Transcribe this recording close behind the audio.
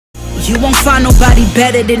You won't find nobody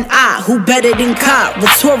better than I. Who better than Kai?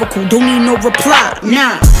 Rhetorical, don't need no reply.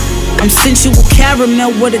 Nah, I'm sensual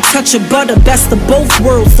caramel with a touch of butter. Best of both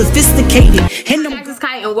worlds, sophisticated. This is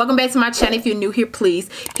Kai, and welcome back to my channel. If you're new here, please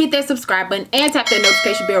hit that subscribe button and tap that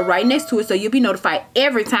notification bell right next to it so you'll be notified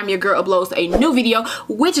every time your girl uploads a new video,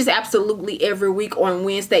 which is absolutely every week on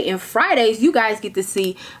Wednesday and Fridays. You guys get to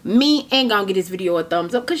see me and gonna get this video a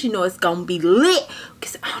thumbs up because you know it's gonna be lit.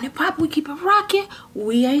 Because on it pop, we keep it rocking.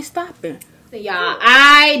 We ain't stopping. So y'all,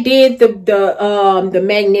 I did the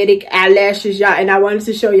magnetic eyelashes, y'all, and I wanted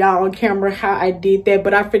to show y'all on camera how I did that,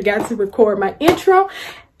 but I forgot to record my intro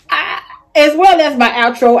as well as my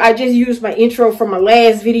outro. I just used my intro from my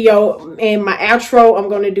last video, and my outro, I'm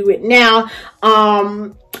going to do it now.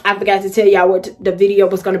 I forgot to tell y'all what the video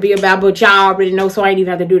was going to be about, but y'all already know, so I ain't even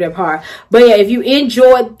have to do that part. But yeah, if you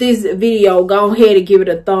enjoyed this video, go ahead and give it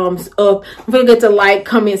a thumbs up. Don't forget to like,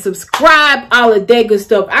 comment, subscribe, all of that good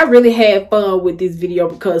stuff. I really had fun with this video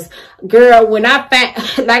because, girl, when I found,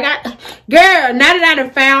 girl, now that I done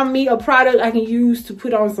found me a product I can use to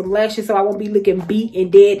put on some lashes so I won't be looking beat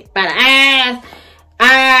and dead by the eyes,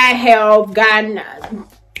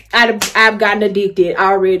 I've gotten addicted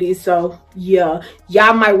already. So yeah,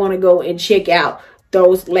 y'all might want to go and check out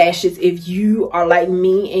those lashes if you are like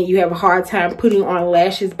me and you have a hard time putting on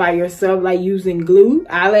lashes by yourself, like using glue,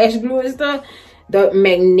 eyelash glue and stuff. The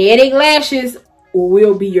magnetic lashes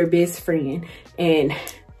will be your best friend, and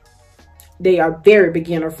they are very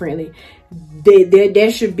beginner friendly.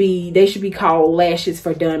 They should be called lashes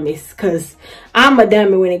for dummies, because I'm a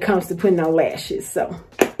dummy when it comes to putting on lashes. So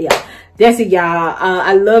yeah, that's it, y'all.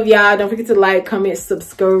 I love y'all. Don't forget to like, comment,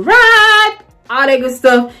 subscribe, all that good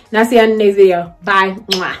stuff, and I'll see you in the next video. Bye.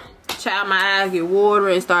 Mwah. Child, my eyes get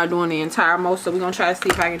watery and start doing the entire most, so we're gonna try to see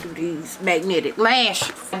if I can do these magnetic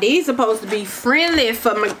lashes. These supposed to be friendly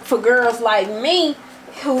for girls like me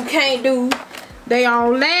who can't do their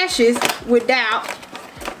own lashes without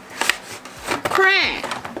crying.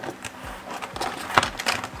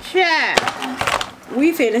 Child,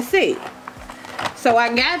 we finna see. So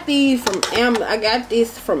I got these from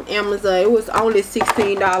this from Amazon. It was only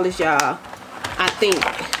 $16, y'all. I think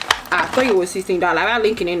it was $16. I'll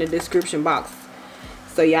link it in the description box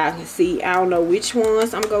so y'all can see. I don't know which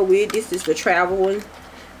ones I'm gonna go with. This is the travel one,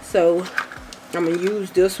 so I'm gonna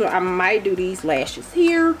use this one. I might do these lashes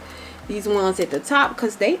here, these ones at the top,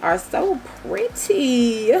 because they are so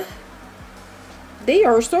pretty. They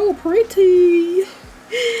are so pretty.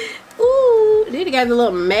 Ooh, then they got the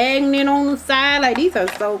little magnet on the side. Like, these are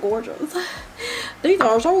so gorgeous. These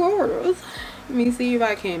are so gorgeous. Let me see if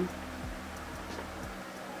I can.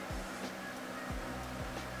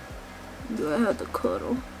 Do I have to cut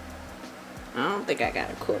them? I don't think I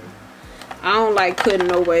gotta cut them. I don't like cutting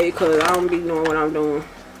no way because I don't be knowing what I'm doing.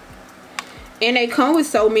 And they come with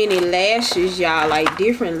so many lashes, y'all. Like,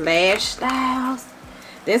 different lash styles.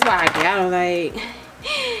 That's why I got them, like.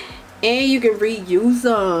 And you can reuse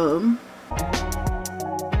them.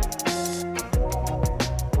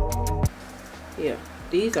 Yeah,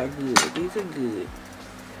 these are good. These are good.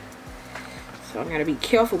 So I gotta be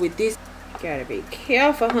careful with this. Gotta be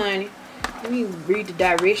careful, honey. Let me read the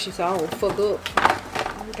directions so I don't fuck up.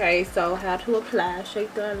 Okay, so how to apply.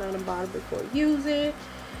 Shake the on the bottom before using.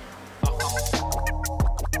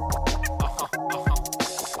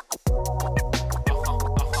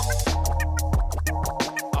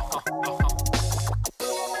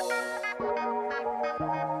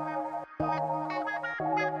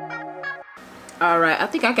 Alright, I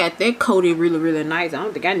think I got that coated really nice. I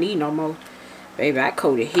don't think I need no more. Baby, I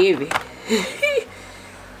coated heavy.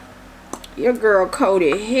 Your girl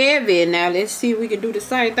coated heavy. Now let's see if we can do the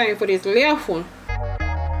same thing for this left one.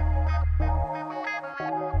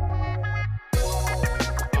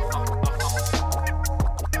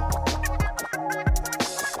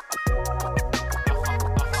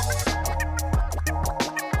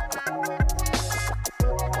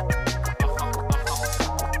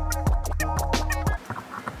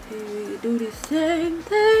 Do the same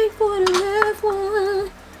thing for the left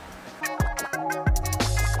one.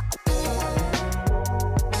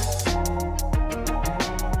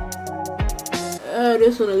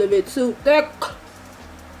 This one a little bit too thick.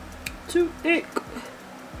 Too thick.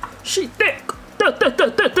 She thick.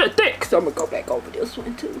 Thick. So I'm gonna go back over this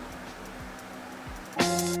one too.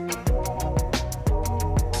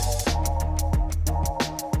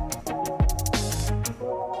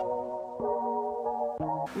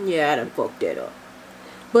 Yeah, I done fucked that up.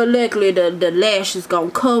 But luckily the lash is gonna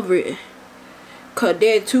cover it, cause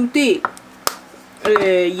they're too thick.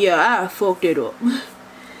 Yeah, I fucked it up.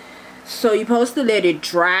 So you're supposed to let it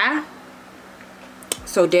dry.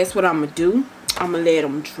 So that's what I'm gonna do. I'm gonna let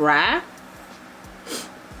them dry.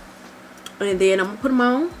 And then I'm gonna put them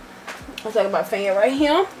on. I'll take my fan right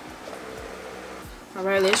here.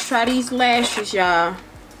 Alright, let's try these lashes, y'all.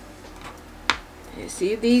 Let's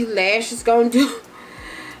see if these lashes gonna do.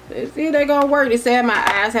 Let's see if they're gonna work. They said my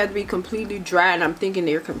eyes have to be completely dry, and I'm thinking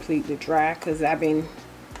they're completely dry because I've been.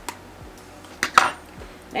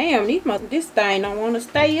 Damn, this thing don't want to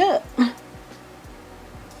stay up. There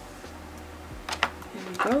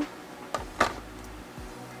we go.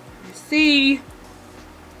 Let's see.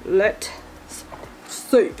 Let's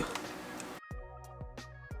see.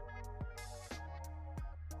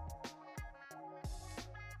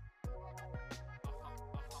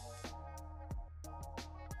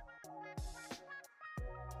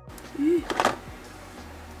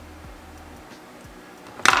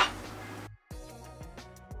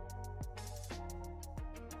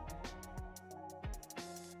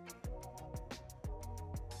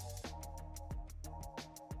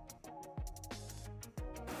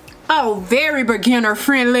 Oh, very beginner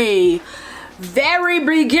friendly. Very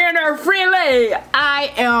beginner friendly.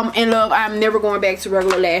 I am in love. I'm never going back to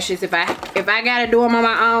regular lashes. If I gotta do them on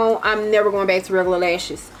my own, I'm never going back to regular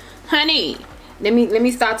lashes. Honey, let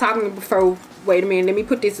me start talking before. Wait a minute. Let me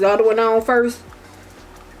put this other one on first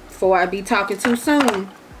before I be talking too soon.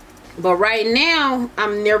 But right now,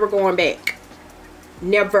 I'm never going back.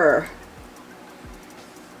 Never.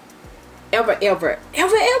 Ever, ever,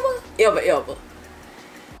 ever, ever, ever, ever.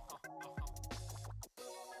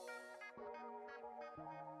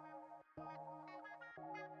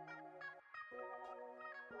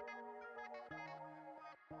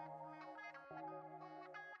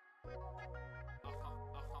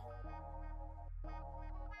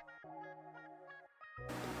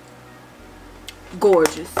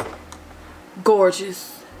 Gorgeous.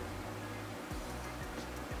 Gorgeous.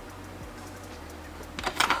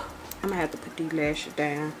 I'm gonna have to put these lashes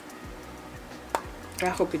down. I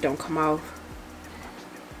hope it don't come off.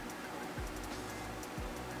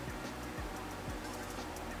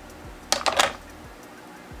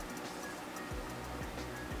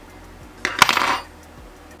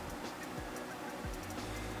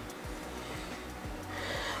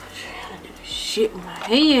 I'm trying to do this shit with my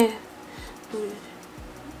hand.